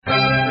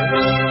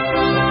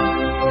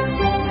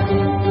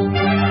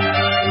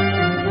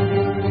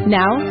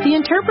Now, The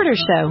Interpreter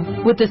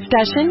Show, with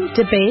discussion,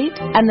 debate,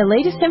 and the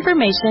latest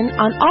information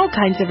on all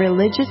kinds of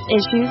religious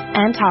issues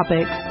and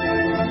topics.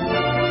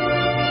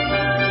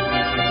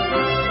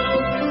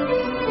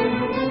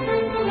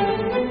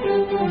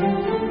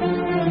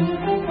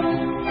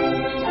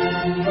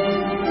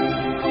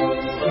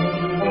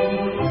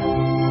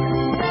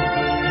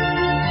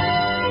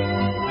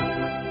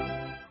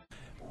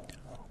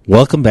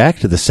 Welcome back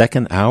to the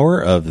second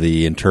hour of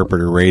the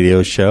Interpreter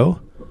Radio Show.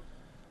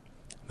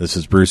 This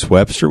is Bruce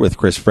Webster with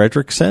Chris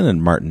Fredrickson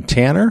and Martin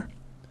Tanner,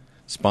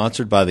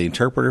 sponsored by the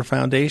Interpreter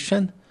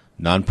Foundation,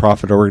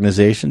 nonprofit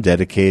organization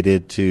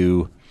dedicated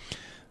to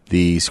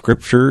the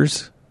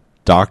scriptures,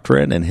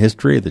 doctrine, and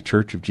history of the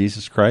Church of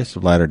Jesus Christ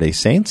of Latter-day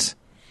Saints.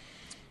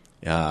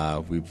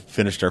 We've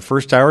finished our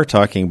first hour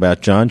talking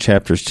about John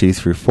chapters 2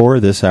 through 4.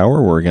 This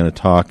hour we're going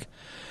to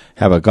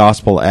have a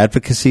gospel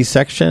advocacy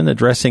section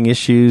addressing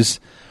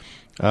issues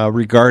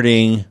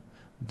regarding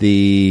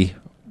the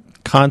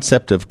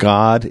concept of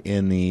God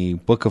in the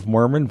Book of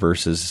Mormon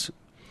versus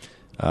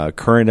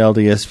current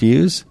LDS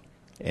views.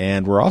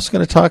 And we're also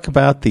going to talk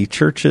about the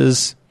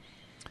church's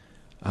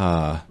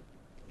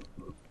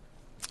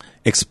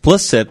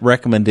explicit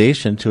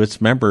recommendation to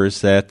its members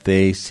that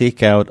they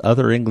seek out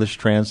other English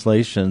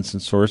translations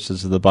and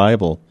sources of the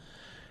Bible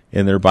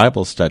in their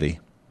Bible study.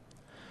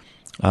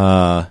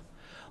 Let's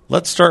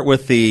start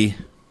with the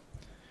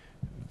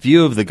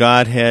view of the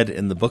Godhead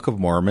in the Book of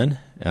Mormon.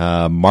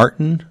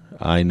 Martin,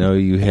 I know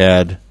you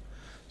had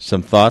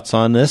some thoughts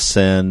on this,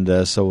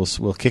 and so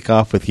we'll kick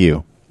off with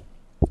you.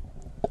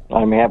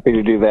 I'm happy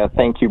to do that.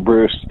 Thank you,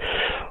 Bruce.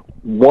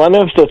 One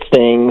of the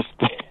things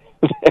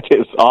that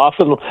is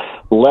often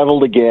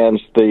leveled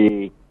against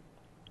the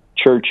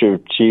Church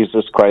of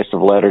Jesus Christ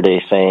of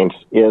Latter-day Saints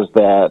is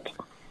that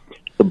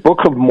the Book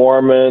of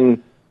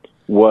Mormon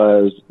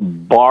was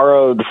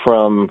borrowed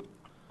from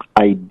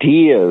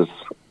ideas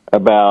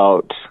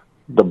about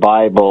the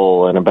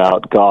Bible and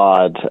about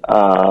God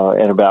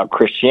and about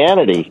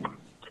Christianity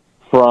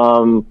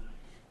from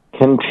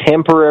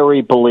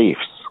contemporary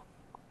beliefs.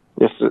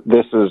 This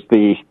is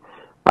the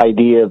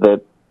idea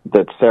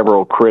that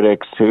several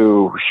critics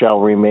who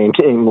shall remain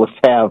nameless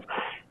have,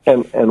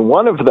 and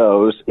one of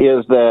those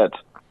is that,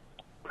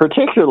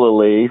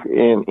 particularly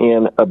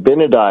in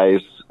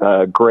Abinadi's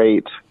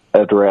great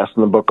address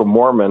in the Book of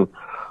Mormon,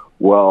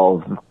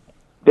 well,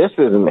 this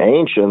isn't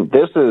ancient.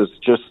 This is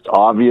just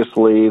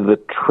obviously the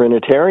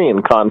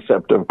Trinitarian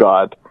concept of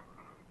God.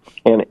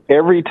 And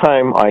every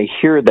time I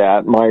hear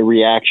that, my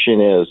reaction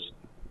is,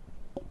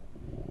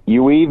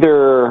 you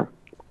either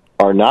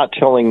are not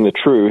telling the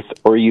truth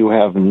or you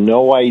have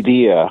no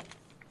idea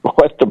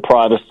what the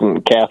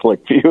Protestant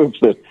Catholic view of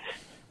the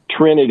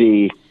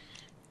Trinity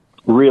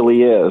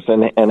really is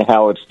and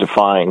how it's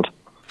defined.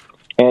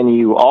 And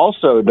you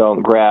also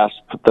don't grasp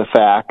the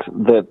fact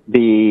that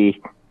the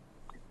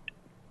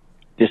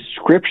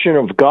description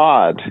of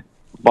God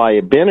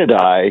by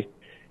Abinadi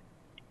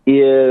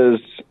is,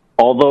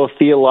 although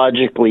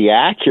theologically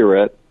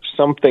accurate,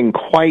 something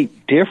quite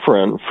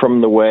different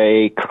from the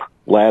way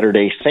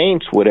Latter-day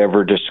Saints would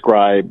ever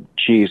describe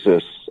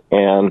Jesus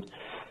and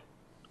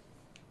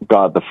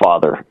God the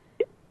Father.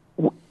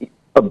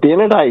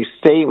 Abinadi's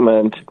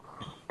statement,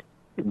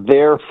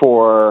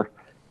 therefore,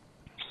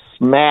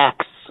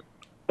 smacks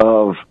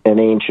of an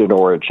ancient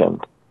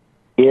origin.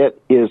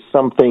 It is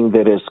something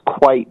that is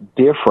quite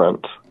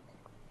different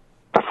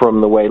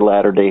from the way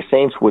Latter-day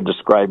Saints would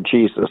describe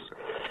Jesus.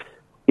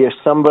 If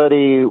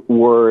somebody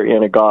were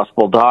in a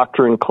gospel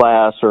doctrine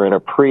class or in a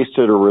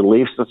priesthood or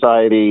relief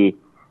society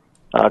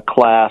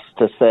class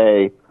to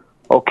say,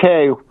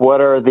 okay,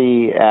 what are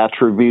the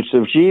attributes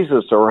of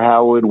Jesus, or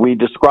how would we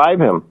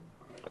describe him?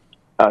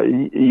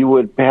 You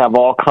would have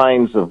all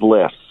kinds of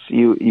lists.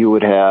 You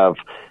would have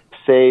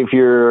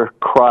Savior,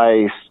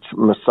 Christ,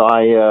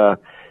 Messiah.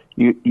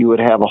 You would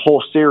have a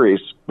whole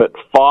series, but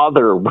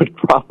Father would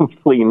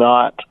probably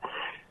not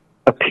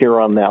appear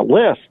on that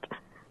list.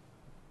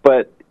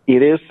 But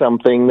it is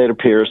something that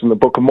appears in the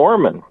Book of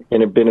Mormon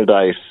in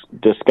Abinadi's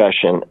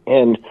discussion.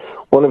 And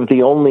one of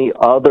the only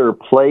other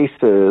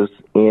places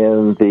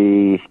in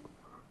the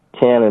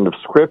canon of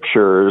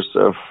scriptures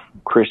of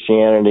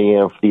Christianity,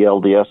 of the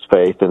LDS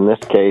faith, in this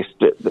case,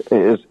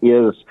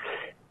 is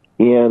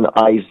in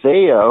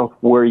Isaiah,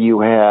 where you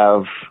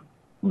have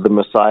the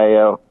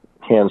Messiah,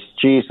 hence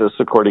Jesus,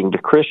 according to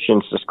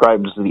Christians,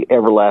 described as the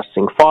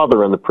everlasting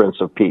Father and the Prince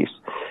of Peace.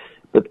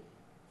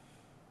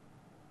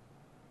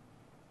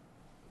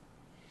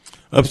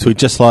 Oops, we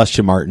just lost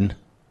you, Martin.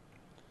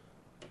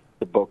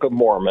 The Book of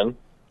Mormon,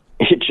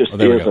 it just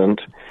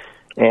isn't,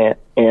 and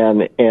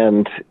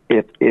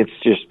it's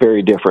just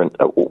very different.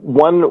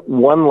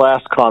 One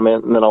last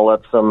comment, and then I'll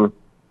let some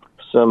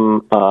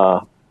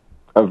of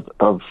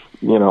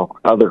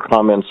other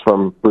comments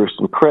from Bruce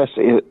and Chris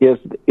is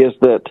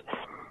that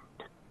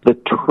the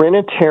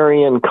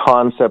Trinitarian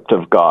concept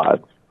of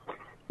God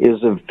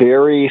is a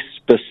very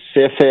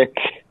specific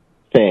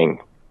thing,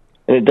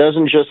 and it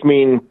doesn't just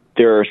mean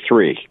there are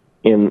three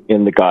in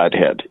the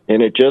Godhead,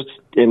 and it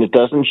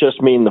doesn't just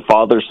mean the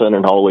Father, Son,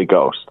 and Holy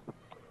Ghost.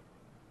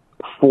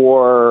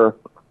 for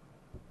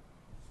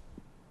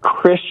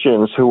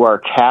Christians who are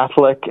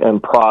Catholic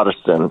and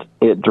Protestant,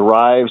 it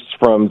derives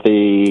from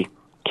the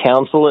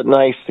Council at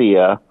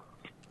Nicaea,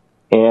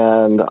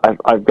 and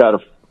I've got a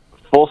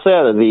full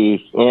set of the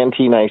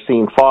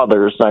ante-Nicene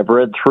Fathers, and I've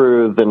read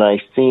through the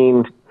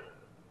Nicene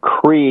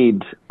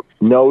Creed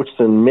notes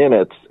and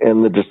minutes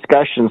and the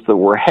discussions that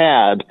were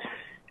had,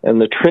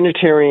 and the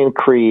Trinitarian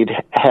Creed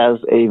has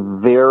a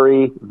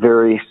very,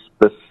 very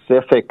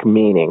specific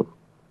meaning.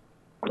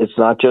 It's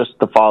not just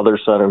the Father,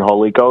 Son, and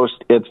Holy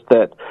Ghost. It's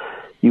that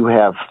you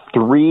have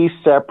three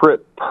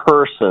separate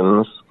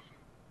persons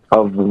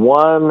of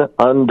one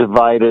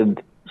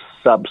undivided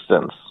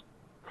substance.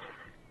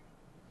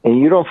 And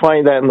you don't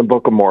find that in the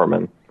Book of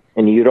Mormon.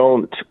 And you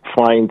don't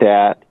find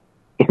that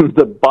in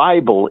the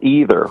Bible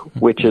either,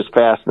 which is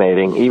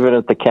fascinating. Even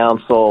at the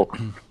Council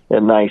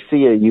at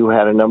Nicaea, you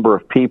had a number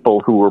of people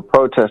who were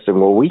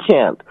protesting, well, we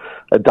can't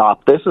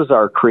adopt this as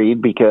our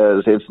creed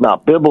because it's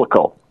not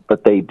biblical.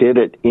 But they did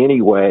it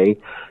anyway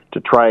to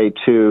try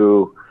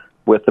to,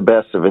 with the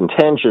best of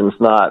intentions,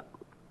 not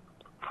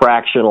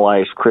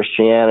fractionalize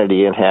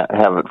Christianity and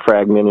have it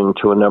fragmented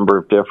into a number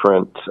of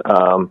different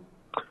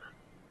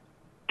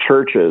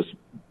churches.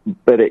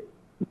 But it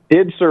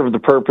did serve the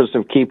purpose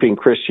of keeping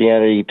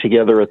Christianity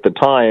together at the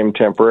time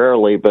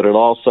temporarily, but it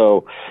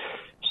also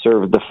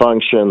served the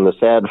function, the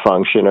sad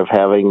function, of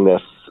having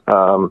this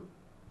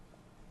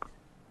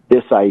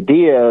this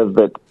idea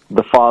that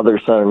the Father,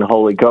 Son, and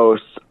Holy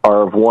Ghost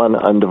are of one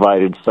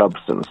undivided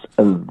substance.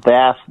 And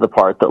that's the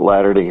part that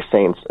Latter-day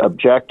Saints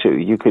object to.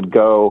 You could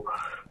go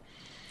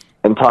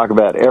and talk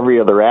about every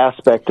other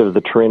aspect of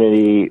the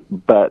Trinity,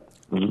 but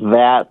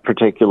that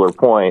particular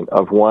point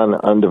of one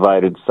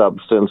undivided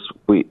substance,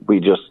 we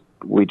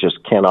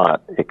just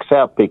cannot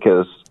accept,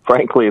 because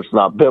frankly it's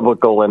not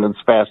biblical. And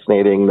it's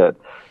fascinating that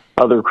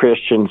other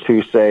Christians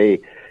who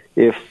say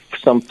if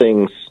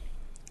something's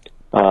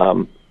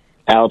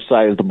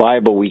outside of the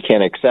Bible, we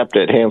can't accept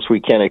it, hence we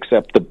can't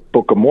accept the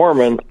Book of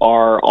Mormon,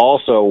 are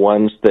also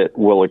ones that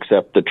will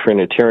accept the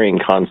Trinitarian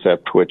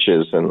concept, which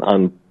is an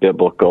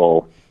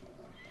unbiblical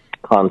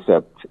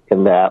concept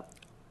in that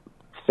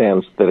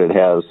sense that it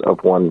has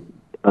of one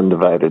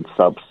undivided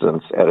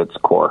substance at its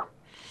core.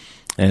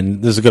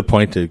 And this is a good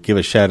point to give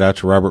a shout out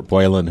to Robert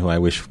Boylan, who I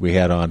wish we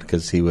had on,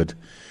 because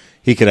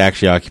he could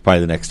actually occupy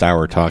the next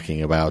hour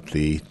talking about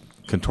the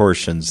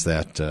contortions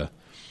that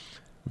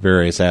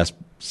various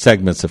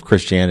segments of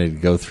Christianity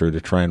go through to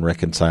try and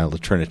reconcile the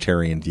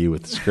Trinitarian view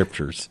with the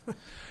Scriptures.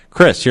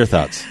 Chris, your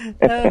thoughts?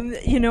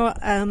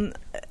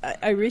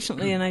 I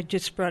recently, and I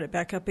just brought it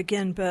back up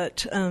again,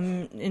 but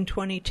in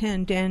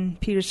 2010, Dan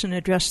Peterson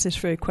addressed this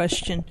very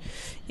question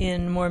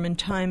in Mormon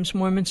Times,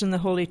 Mormons and the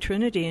Holy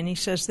Trinity, and he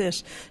says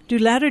this: do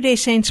Latter-day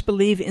Saints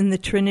believe in the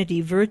Trinity?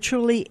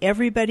 Virtually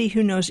everybody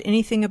who knows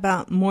anything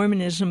about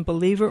Mormonism,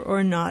 believer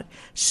or not,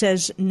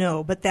 says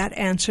no, but that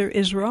answer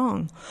is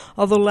wrong.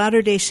 Although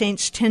Latter-day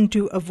Saints tend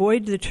to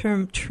avoid the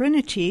term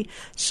Trinity,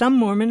 some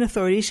Mormon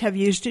authorities have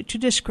used it to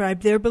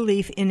describe their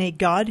belief in a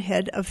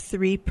Godhead of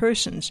three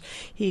persons.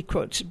 He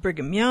quotes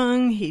Brigham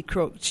Young, he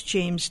quotes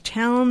James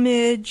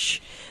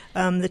Talmage,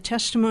 the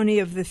testimony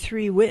of the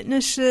three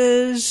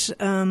witnesses,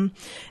 and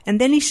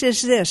then he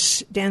says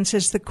this, Dan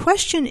says, the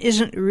question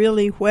isn't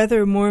really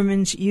whether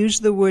Mormons use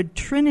the word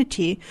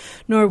Trinity,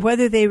 nor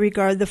whether they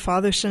regard the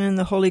Father, Son, and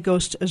the Holy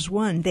Ghost as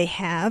one. They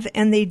have,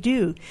 and they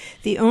do.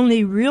 The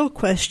only real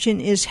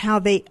question is how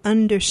they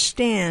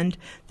understand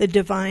the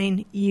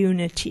divine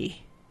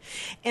unity.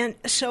 And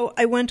so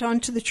I went on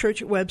to the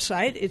church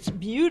website. It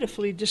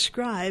beautifully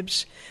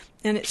describes,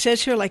 and it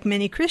says here, like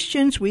many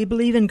Christians, we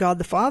believe in God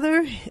the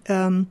Father,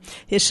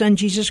 His Son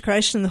Jesus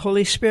Christ, and the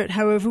Holy Spirit.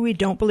 However, we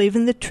don't believe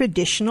in the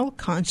traditional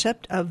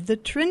concept of the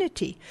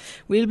Trinity.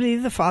 We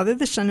believe the Father,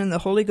 the Son, and the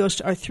Holy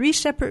Ghost are three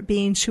separate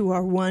beings who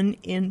are one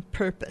in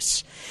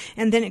purpose.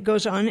 And then it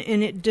goes on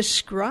and it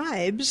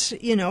describes,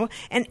 and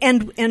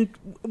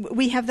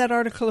we have that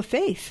article of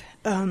faith.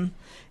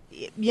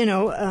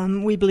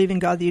 We believe in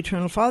God the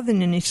Eternal Father,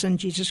 and in His Son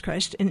Jesus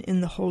Christ, and in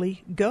the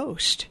Holy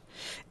Ghost.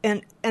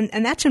 And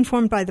that's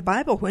informed by the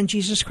Bible. When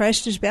Jesus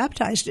Christ is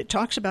baptized, it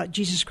talks about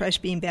Jesus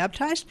Christ being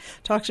baptized,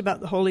 talks about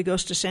the Holy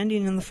Ghost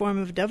descending in the form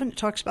of a dove, and it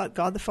talks about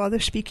God the Father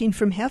speaking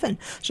from heaven.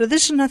 So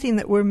this is nothing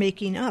that we're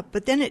making up.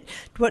 But then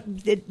what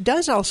it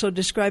does also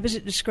describe is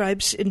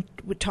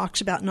it talks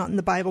about, not in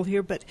the Bible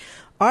here, but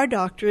our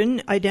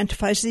doctrine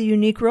identifies the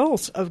unique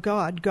roles of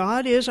God.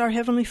 God is our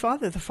Heavenly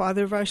Father, the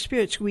Father of our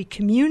spirits. We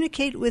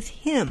communicate with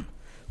Him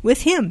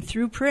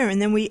through prayer,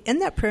 and then we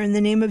end that prayer in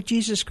the name of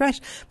Jesus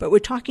Christ. But we're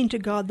talking to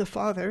God the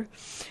Father,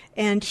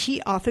 and He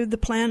authored the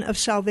plan of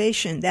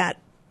salvation. That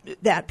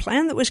that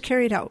plan that was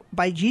carried out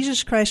by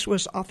Jesus Christ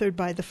was authored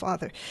by the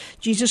Father.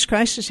 Jesus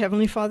Christ is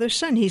Heavenly Father's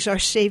Son. He's our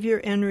Savior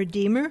and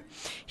Redeemer.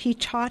 He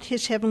taught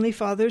his Heavenly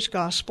Father's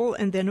gospel,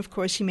 and then, of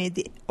course, he made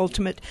the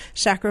ultimate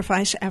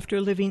sacrifice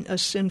after living a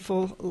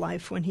sinful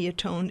life when he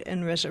atoned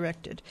and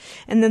resurrected.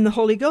 And then the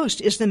Holy Ghost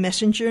is the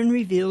messenger and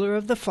revealer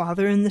of the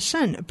Father and the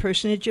Son, a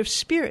personage of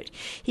Spirit.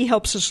 He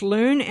helps us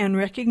learn and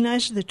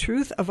recognize the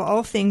truth of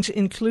all things,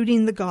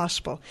 including the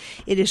gospel.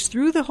 It is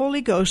through the Holy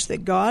Ghost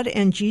that God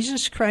and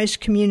Jesus Christ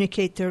communicate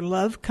their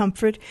love,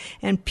 comfort,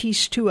 and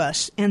peace to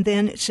us. And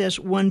then it says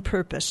one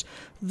purpose.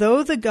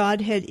 Though the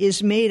Godhead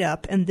is made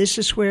up, and this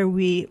is where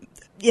we,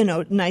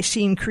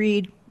 Nicene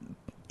Creed,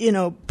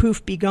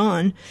 poof, be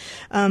gone.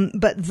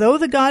 But though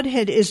the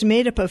Godhead is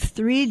made up of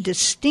three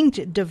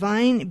distinct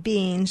divine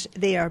beings,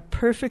 they are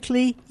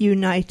perfectly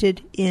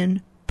united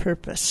in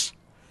purpose.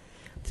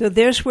 So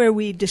there's where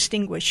we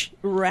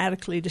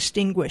radically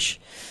distinguish,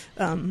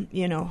 when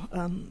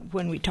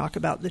we talk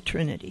about the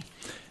Trinity.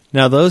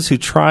 Now, those who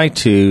try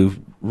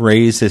to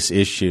raise this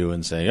issue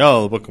and say,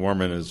 the Book of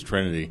Mormon is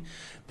Trinity,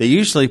 they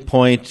usually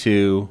point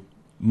to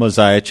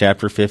Mosiah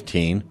chapter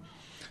 15,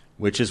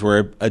 which is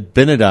where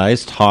Abinadi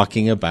is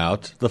talking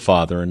about the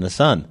Father and the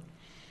Son,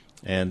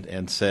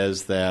 and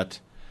says that,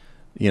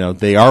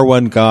 they are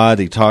one God.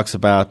 He talks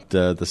about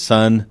the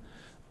Son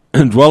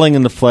dwelling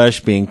in the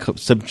flesh, being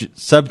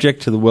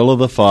subject to the will of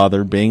the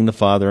Father, being the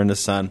Father and the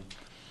Son.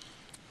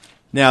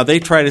 Now they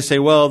try to say,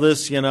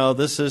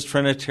 this is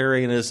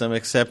Trinitarianism,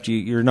 except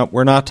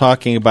we're not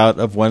talking about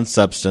of one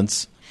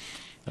substance.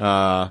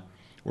 We're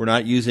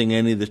not using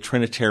any of the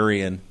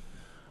Trinitarian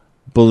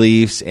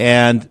beliefs,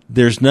 and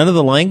there's none of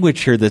the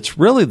language here that's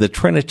really the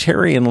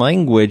Trinitarian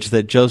language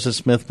that Joseph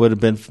Smith would have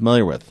been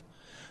familiar with.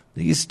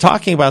 He's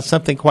talking about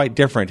something quite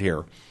different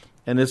here,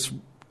 and it's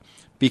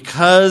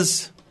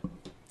because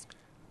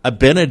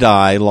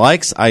Abinadi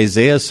likes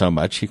Isaiah so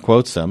much. He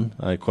quotes him.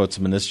 I quotes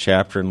him in this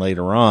chapter and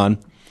later on.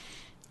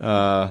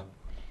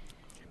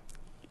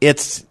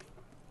 It's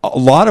a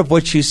lot of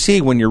what you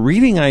see when you're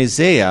reading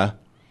Isaiah.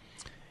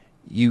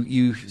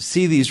 You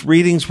see these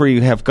readings where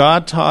you have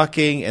God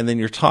talking, and then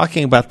you're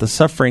talking about the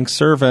suffering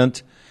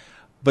servant,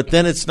 but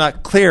then it's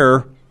not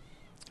clear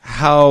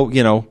how,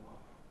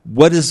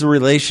 what is the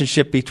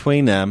relationship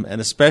between them,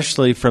 and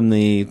especially from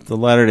the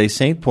Latter-day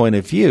Saint point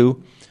of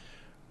view,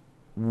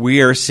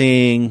 we are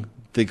seeing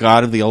the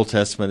God of the Old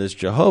Testament as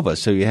Jehovah.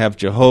 So you have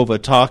Jehovah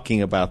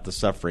talking about the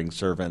suffering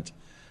servant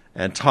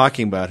and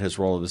talking about his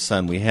role of the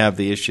Son. We have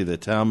the issue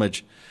that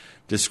Talmage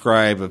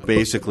describe of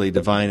basically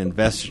divine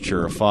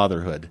investiture of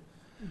fatherhood.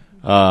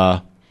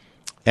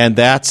 And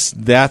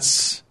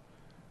that's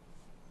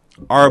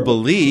our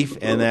belief,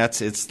 and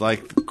it's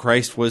like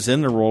Christ was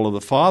in the role of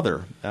the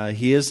Father.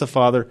 He is the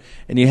Father.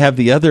 And you have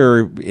the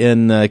other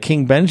in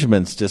King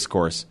Benjamin's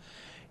discourse.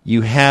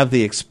 You have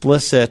the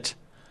explicit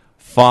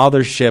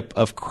fathership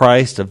of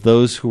Christ of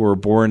those who were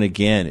born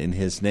again in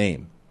his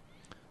name.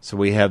 So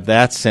we have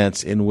that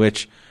sense in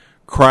which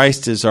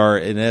Christ is our,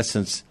 in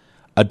essence,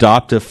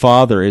 adoptive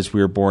father as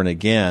we are born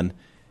again,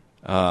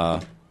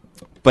 but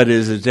it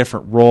is a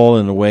different role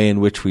in the way in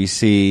which we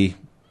see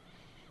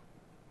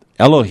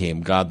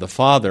Elohim, God the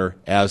Father,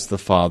 as the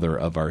Father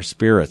of our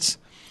spirits.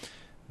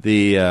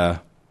 The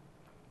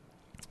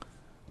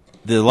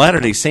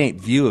Latter-day Saint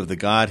view of the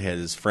Godhead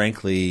is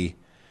frankly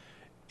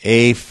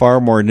A,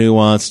 far more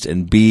nuanced,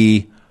 and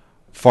B,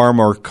 far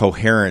more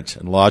coherent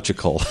and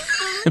logical,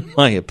 in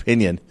my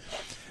opinion,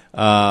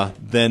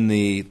 than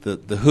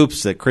the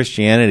hoops that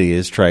Christianity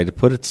has tried to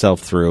put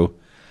itself through,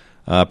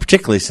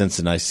 particularly since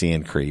the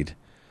Nicene Creed.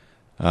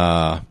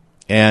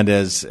 And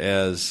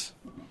as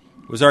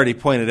was already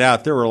pointed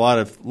out, there were a lot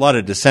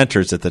of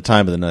dissenters at the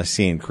time of the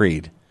Nicene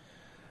Creed,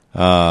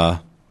 who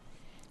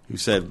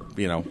said,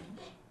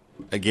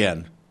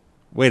 again,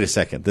 wait a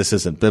second, this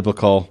isn't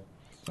biblical.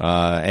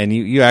 And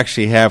you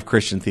actually have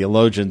Christian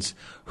theologians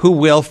who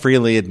will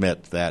freely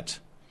admit that,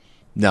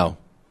 no,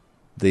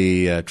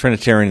 the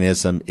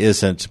Trinitarianism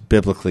isn't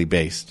biblically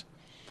based.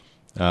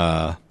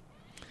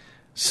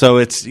 So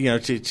it's,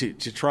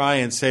 to try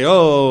and say,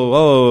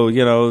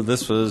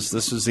 this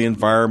was the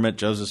environment.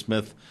 Joseph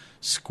Smith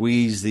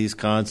squeezed these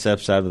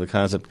concepts out of the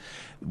concept.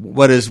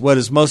 What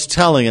is most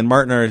telling, and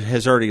Martin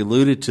has already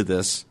alluded to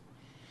this,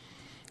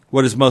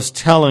 what is most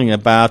telling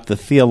about the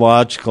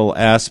theological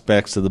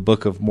aspects of the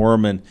Book of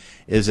Mormon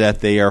is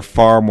that they are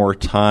far more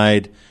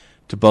tied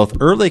to both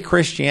early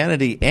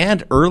Christianity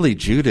and early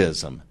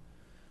Judaism.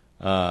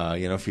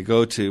 If you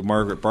go to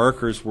Margaret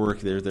Barker's work,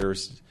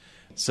 there's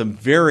some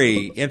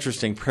very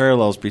interesting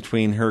parallels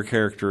between her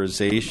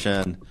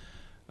characterization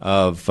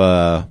of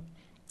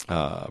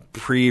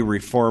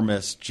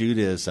pre-Reformist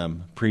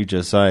Judaism,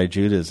 pre-Josiah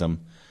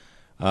Judaism,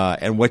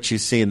 and what you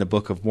see in the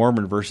Book of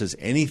Mormon versus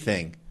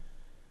anything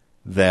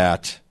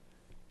that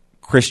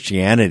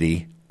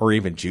Christianity or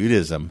even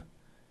Judaism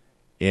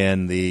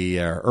in the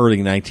early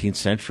 19th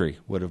century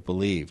would have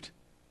believed.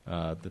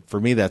 For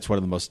me, that's one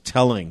of the most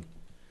telling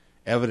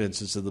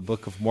evidences of the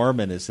Book of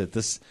Mormon, is that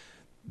this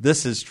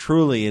is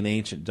truly an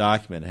ancient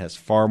document. It has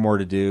far more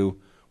to do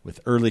with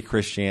early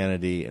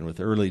Christianity and with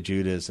early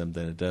Judaism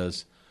than it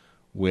does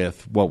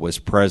with what was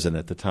present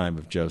at the time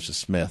of Joseph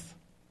Smith.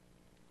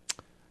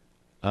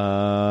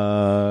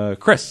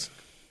 Chris.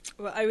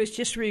 Well, I was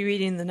just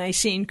rereading the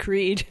Nicene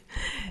Creed,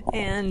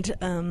 and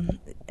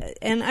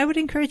I would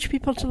encourage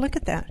people to look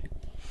at that.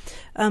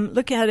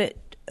 Look at it.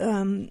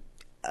 One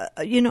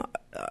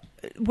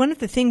of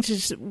the things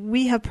is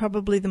we have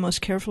probably the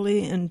most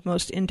carefully and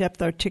most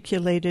in-depth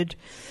articulated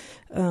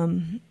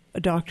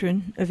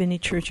doctrine of any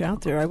church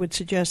out there. I would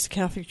suggest the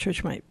Catholic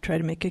Church might try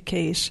to make a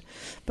case,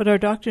 but our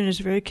doctrine is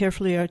very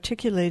carefully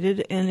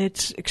articulated, and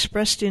it's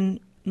expressed in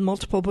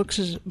multiple books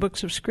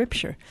of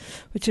Scripture,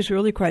 which is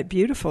really quite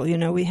beautiful.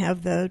 We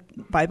have the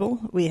Bible,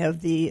 we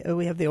have the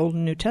Old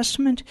and New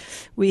Testament,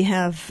 we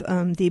have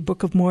the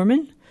Book of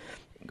Mormon,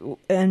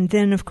 and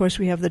then, of course,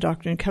 we have the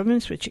Doctrine and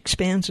Covenants, which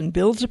expands and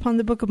builds upon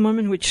the Book of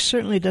Mormon, which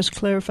certainly does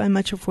clarify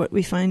much of what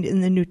we find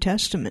in the New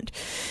Testament.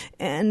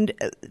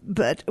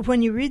 But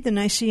when you read the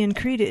Nicene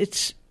Creed,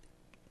 it's,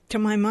 to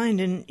my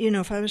mind, and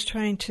if I was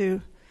trying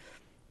to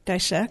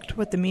dissect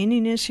what the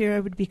meaning is here, I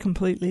would be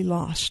completely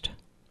lost.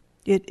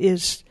 It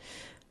is,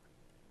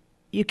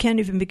 you can't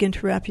even begin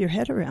to wrap your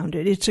head around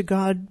it. It's a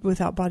God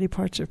without body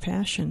parts or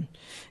passion.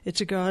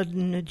 It's a God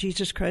and a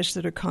Jesus Christ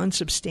that are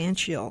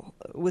consubstantial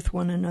with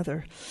one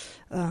another.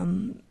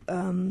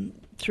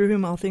 Through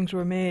whom all things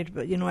were made.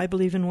 But, I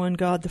believe in one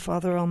God, the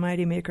Father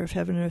Almighty, maker of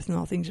heaven and earth and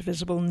all things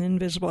visible and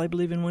invisible. I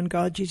believe in one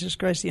God, Jesus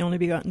Christ, the only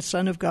begotten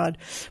Son of God,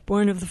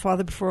 born of the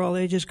Father before all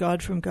ages,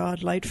 God from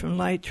God, light from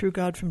light, true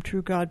God from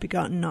true God,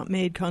 begotten, not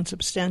made,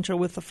 consubstantial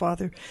with the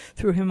Father.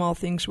 Through him all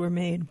things were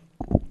made.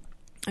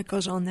 It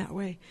goes on that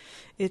way.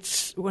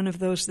 It's one of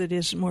those that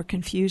is more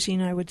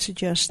confusing, I would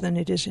suggest, than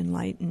it is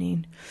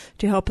enlightening,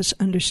 to help us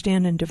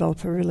understand and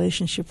develop a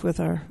relationship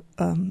with our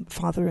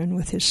Father and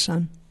with his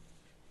Son.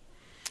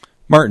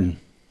 Martin.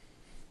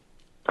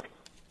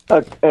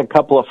 A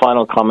couple of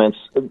final comments.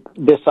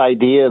 This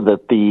idea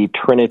that the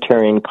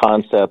Trinitarian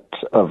concept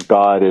of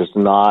God is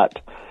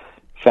not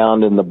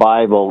found in the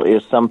Bible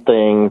is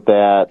something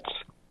that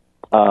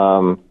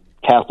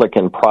Catholic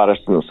and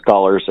Protestant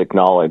scholars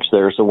acknowledge.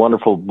 There's a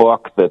wonderful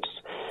book that's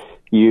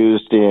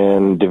used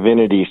in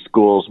divinity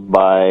schools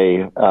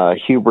by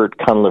Hubert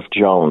Cunliffe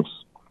Jones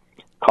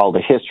called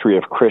A History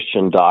of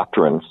Christian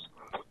Doctrines.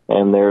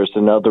 And there's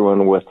another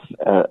one with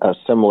a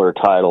similar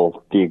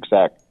title, the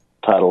exact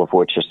title of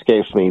which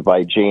escapes me,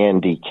 by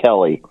J.N.D.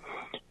 Kelly.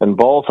 And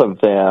both of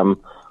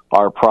them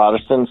are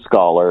Protestant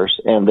scholars,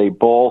 and they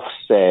both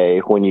say,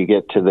 when you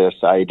get to this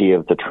idea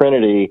of the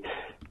Trinity,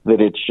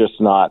 that it's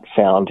just not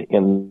found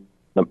in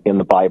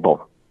the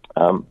Bible.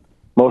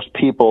 Most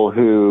people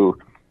who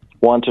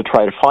want to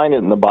try to find it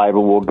in the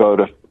Bible will go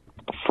to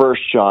 1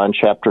 John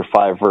chapter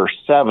 5, verse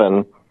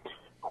 7,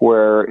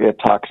 where it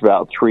talks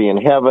about three in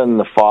heaven,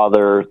 the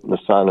Father, the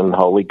Son, and the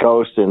Holy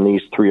Ghost, and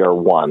these three are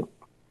one.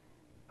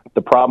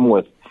 The problem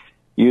with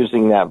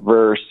using that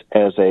verse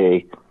as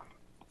a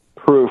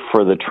proof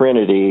for the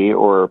Trinity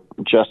or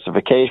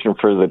justification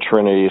for the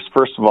Trinity is,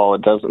 first of all,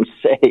 it doesn't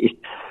say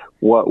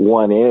what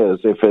one is,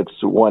 if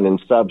it's one in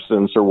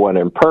substance or one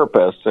in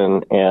purpose,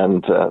 and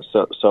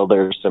so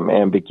there's some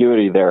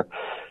ambiguity there.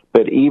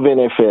 But even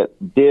if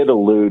it did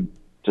allude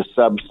to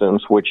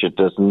substance, which it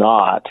does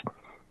not,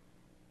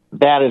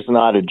 that is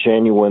not a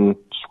genuine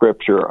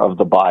scripture of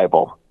the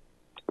Bible.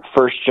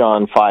 1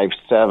 John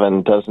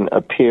 5:7 doesn't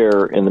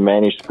appear in the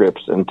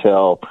manuscripts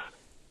until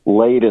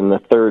late in the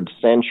 3rd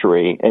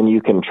century, and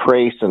you can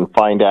trace and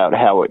find out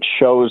how it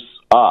shows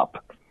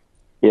up.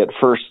 It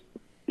first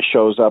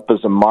shows up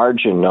as a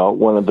margin note.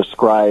 One of the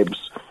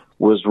scribes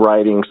was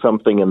writing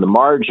something in the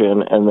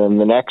margin, and then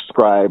the next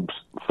scribe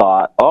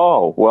thought,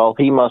 oh, well,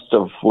 he must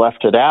have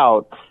left it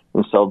out.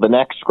 And so the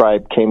next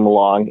scribe came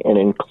along and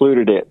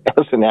included it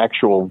as an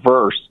actual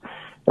verse.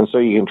 And so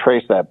you can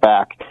trace that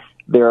back.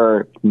 There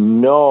are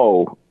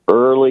no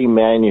early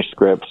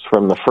manuscripts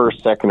from the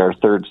 1st, 2nd, or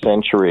 3rd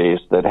centuries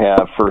that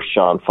have 1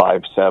 John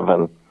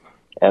 5:7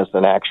 as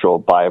an actual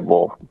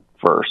Bible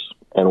verse.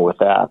 And with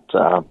that,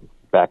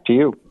 back to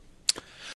you.